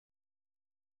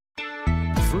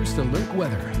First Alert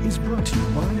Weather is brought to you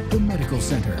by the Medical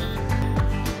Center.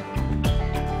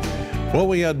 Well,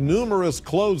 we had numerous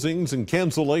closings and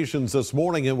cancellations this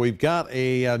morning, and we've got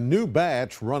a new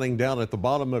batch running down at the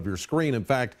bottom of your screen. In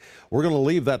fact, we're going to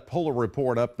leave that polar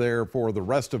report up there for the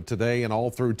rest of today and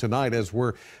all through tonight, as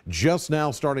we're just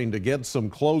now starting to get some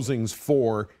closings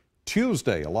for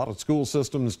Tuesday. A lot of school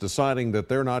systems deciding that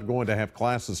they're not going to have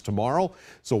classes tomorrow.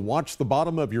 So watch the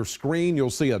bottom of your screen. You'll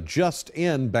see a just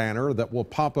in banner that will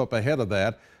pop up ahead of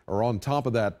that, or on top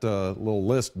of that little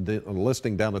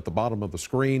listing down at the bottom of the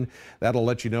screen. That'll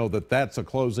let you know that that's a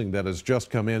closing that has just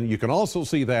come in. You can also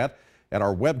see that at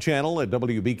our web channel at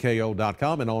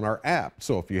WBKO.com and on our app.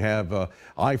 So if you have an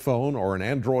iPhone or an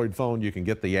Android phone, you can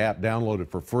get the app downloaded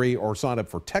for free or sign up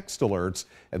for text alerts,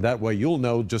 and that way you'll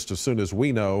know just as soon as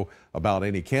we know about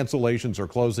any cancellations or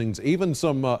closings, even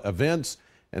some events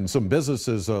and some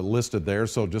businesses listed there.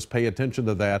 So just pay attention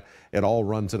to that. It all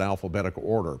runs in alphabetical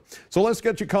order. So let's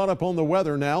get you caught up on the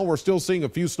weather now. We're still seeing a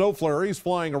few snow flurries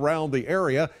flying around the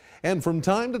area. And from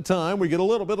time to time, we get a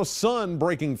little bit of sun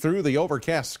breaking through the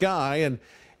overcast sky, and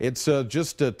it's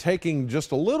just taking just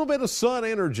a little bit of sun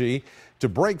energy to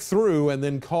break through and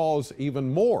then cause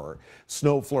even more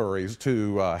snow flurries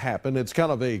to happen. It's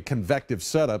kind of a convective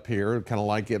setup here, kind of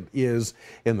like it is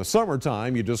in the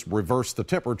summertime. You just reverse the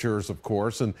temperatures, of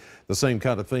course, and the same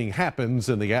kind of thing happens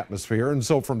in the atmosphere. And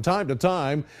so from time to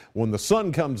time, when the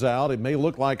sun comes out, it may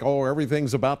look like, oh,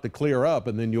 everything's about to clear up,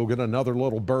 and then you'll get another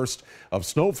little burst of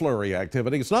snow flurry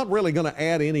activity. It's not really going to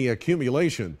add any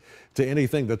accumulation to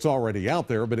anything that's already out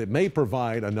there, but it may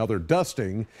provide another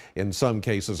dusting in some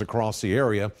cases across the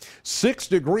area. 6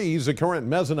 degrees, the current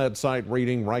mesonet site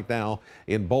reading right now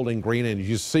in Bowling Green, and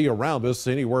you see around us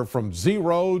anywhere from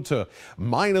 0 to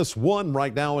 -1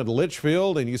 right now in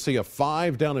Litchfield, and you see a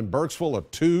 5 down in Burkesville, a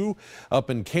 2 up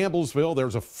in Campbellsville.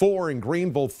 There's a 4 in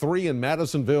Greenville, 3 in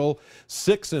Madisonville,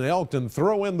 6 in Elkton.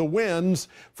 Throw in the winds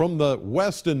from the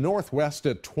west and northwest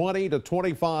at 20 to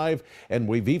 25, and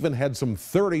we've even had some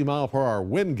 30-mile-per-hour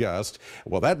wind gust.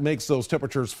 Well, that makes those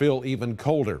temperatures feel even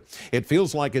colder. It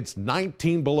feels like it's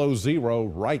 19 below zero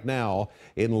right now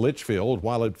in Litchfield,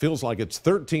 while it feels like it's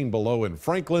 13 below in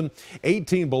Franklin.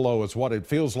 18 below is what it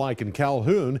feels like in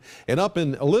Calhoun. And up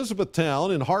in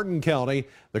Elizabethtown in Hardin County,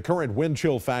 the current wind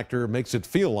chill factor makes it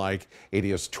feel like it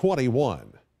is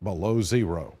 21 below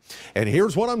zero. And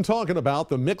here's what I'm talking about,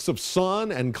 the mix of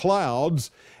sun and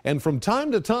clouds. And from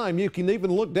time to time, you can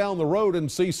even look down the road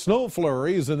and see snow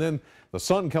flurries, and then the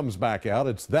sun comes back out.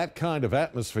 It's that kind of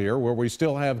atmosphere where we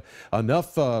still have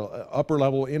enough upper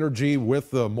level energy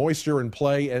with the moisture in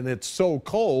play, and it's so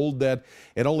cold that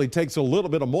it only takes a little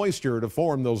bit of moisture to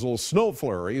form those little snow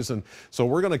flurries. And so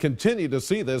we're going to continue to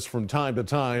see this from time to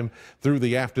time through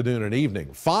the afternoon and evening.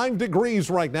 5 degrees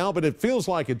right now, but it feels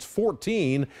like it's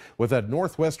 14 with that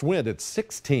northwest wind at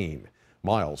 16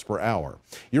 miles per hour.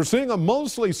 You're seeing a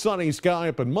mostly sunny sky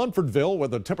up in Munfordville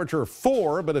with a temperature of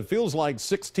 4, but it feels like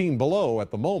 16 below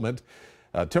at the moment.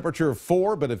 Temperature of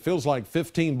 4, but it feels like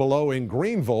 15 below in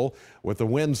Greenville, with the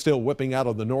wind still whipping out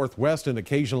of the northwest and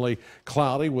occasionally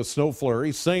cloudy with snow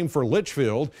flurries. Same for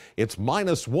Litchfield. It's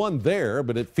 -1 there,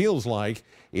 but it feels like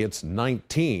it's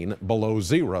 19 below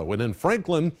zero. And in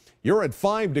Franklin, you're at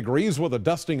 5 degrees with a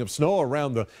dusting of snow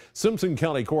around the Simpson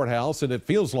County Courthouse, and it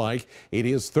feels like it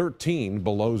is 13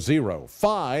 below zero.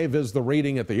 5 is the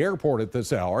reading at the airport at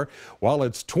this hour, while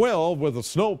it's 12 with a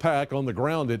snowpack on the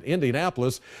ground at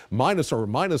Indianapolis,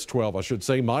 -12, I should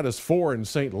say, -4 in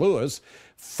St. Louis,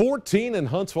 14 in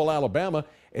Huntsville, Alabama,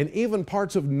 and even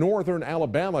parts of northern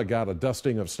Alabama got a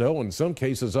dusting of snow, in some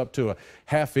cases up to a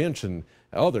 ½ inch in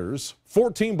others.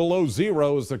 14 below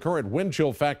zero is the current wind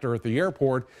chill factor at the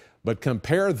airport, but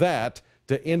compare that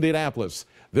to Indianapolis.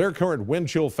 Their current wind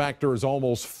chill factor is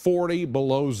almost 40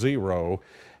 below zero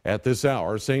at this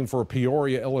hour. Same for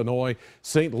Peoria, Illinois.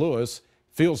 St. Louis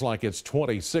feels like it's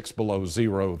 26 below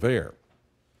zero there.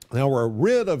 Now, we're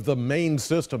rid of the main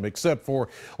system except for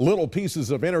little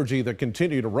pieces of energy that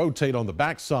continue to rotate on the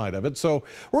backside of it. So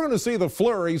we're going to see the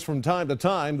flurries from time to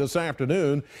time this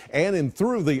afternoon and in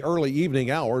through the early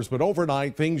evening hours. But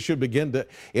overnight, things should begin to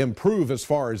improve as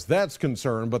far as that's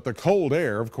concerned. But the cold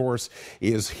air, of course,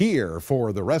 is here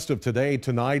for the rest of today,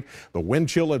 tonight. The wind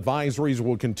chill advisories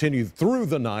will continue through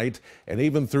the night and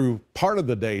even through part of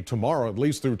the day tomorrow, at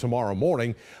least through tomorrow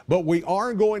morning. But we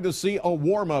are going to see a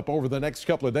warm up over the next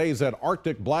couple of days. days that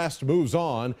Arctic blast moves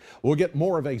on, we'll get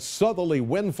more of a southerly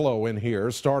wind flow in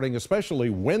here starting especially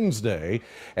Wednesday.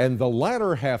 And the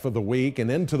latter half of the week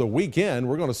and into the weekend,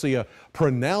 we're going to see a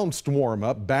pronounced warm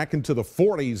up back into the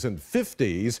 40s and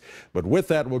 50s. But with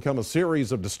that will come a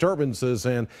series of disturbances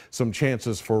and some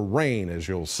chances for rain, as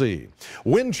you'll see.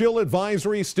 Wind chill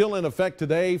advisory still in effect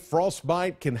today.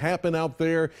 Frostbite can happen out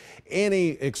there. Any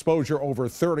exposure over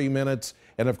 30 minutes.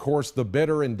 And of course, the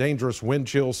bitter and dangerous wind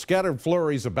chill. Scattered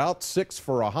flurries about 6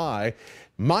 for a high.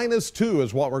 -2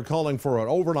 is what we're calling for an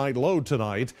overnight low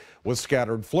tonight with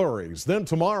scattered flurries. Then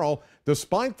tomorrow,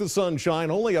 despite the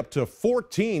sunshine, only up to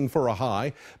 14 for a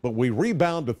high, but we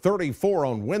rebound to 34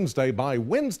 on Wednesday. By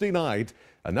Wednesday night,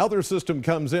 another system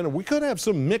comes in, and we could have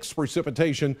some mixed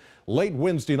precipitation late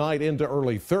Wednesday night into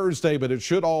early Thursday, but it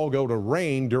should all go to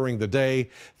rain during the day.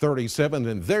 37,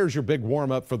 and there's your big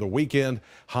warm up for the weekend.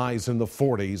 Highs in the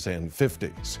 40s and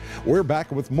 50s. We're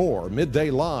back with more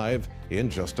Midday Live in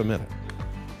just a minute.